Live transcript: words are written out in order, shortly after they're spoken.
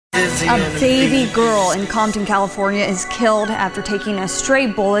A baby girl in Compton, California is killed after taking a stray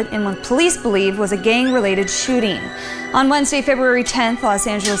bullet in what police believe was a gang-related shooting. On Wednesday, February 10th, Los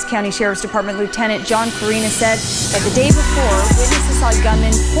Angeles County Sheriff's Department Lieutenant John Carina said that the day before, witnesses saw a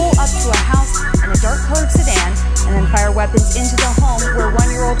gunman pull up to a house in a dark-colored sedan and then fire weapons into the home where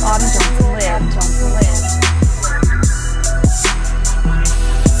one-year-old Autumn Johnson lived.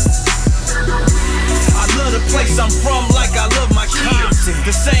 The place I'm from like I love my kids.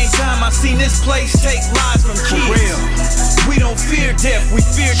 The same time I seen this place take lives from kids. We don't fear death, we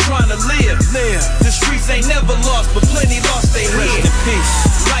fear trying to live. The streets ain't never lost, but plenty lost their head.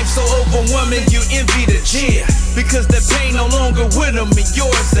 Life so overwhelming, you envy the jail, because the pain no longer with them and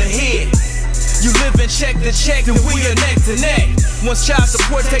yours ahead. You living check to check, and we are neck to neck. Once child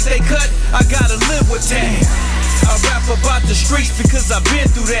support take they cut, I gotta live with that. I rap about the streets because I've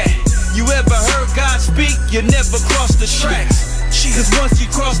been through that. You ever heard God speak? You never cross the tracks. Cause once you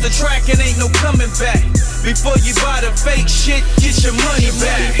cross the track, it ain't no coming back. Before you buy the fake shit, get your money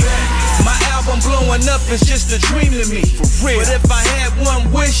back. My album blowing up is just a dream to me. But if I had one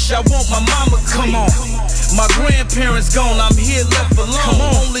wish, I want my mama clean. My grandparents gone, I'm here left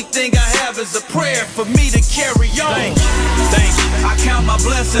alone. Only thing I have is a prayer for me to carry on. Thank you. I count my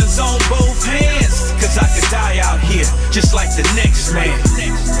blessings on both hands, cause I could die out here just like the next man.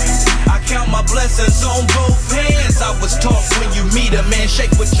 I count my blessings on both hands. I was taught when you meet a man,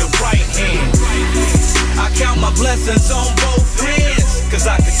 shake with your right hand. I count my blessings on both hands, cause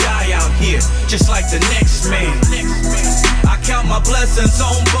I could die out here just like the next man. I count my blessings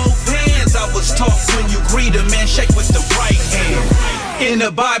on both hands. I was taught when you greet a man, shake with the right hand. In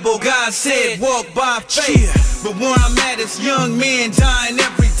the Bible, God said, walk by faith. But where I'm at is young men dying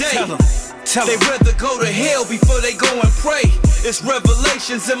every day. They'd rather go to hell before they go and pray. It's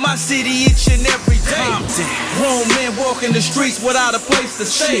revelations in my city each and every day. Grown men walking the streets without a place to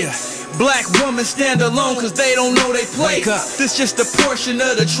stay. Black women stand alone cause they don't know they place. This just a portion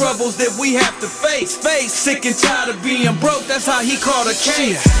of the troubles that we have to face. Sick and tired of being broke, that's how he called a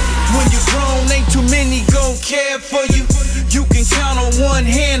case. When you grown, ain't too many gon' care for you. You can count on one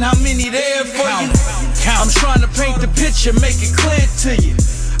hand how many there for you. I'm trying to paint the picture, make it clear to you.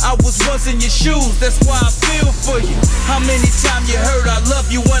 I was once in your shoes, that's why I feel for you. How many times you heard I love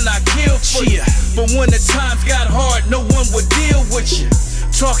you when I killed for you? But when the times got hard, no one would deal with you.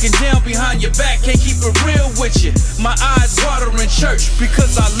 Talking down behind your back, can't keep it real with you. My eyes water in church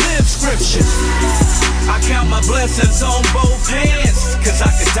because I live scriptures. I count my blessings on both hands, cause I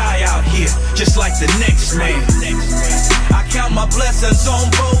could die out here just like the next man. I count my blessings on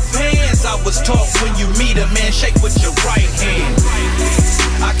both hands. I was taught when you meet a man, shake with your right hand.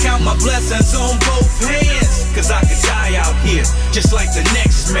 I count my blessings on both hands, cause I could die out here just like the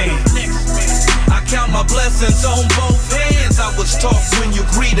next man. I count my blessings on both hands. I was taught when you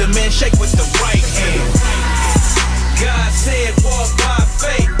greet a man, shake with the right hand. God said walk by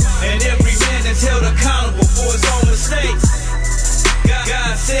faith, and every man is held accountable for his own mistakes.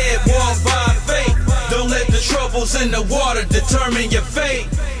 God said walk by faith, don't let the troubles in the water determine your fate.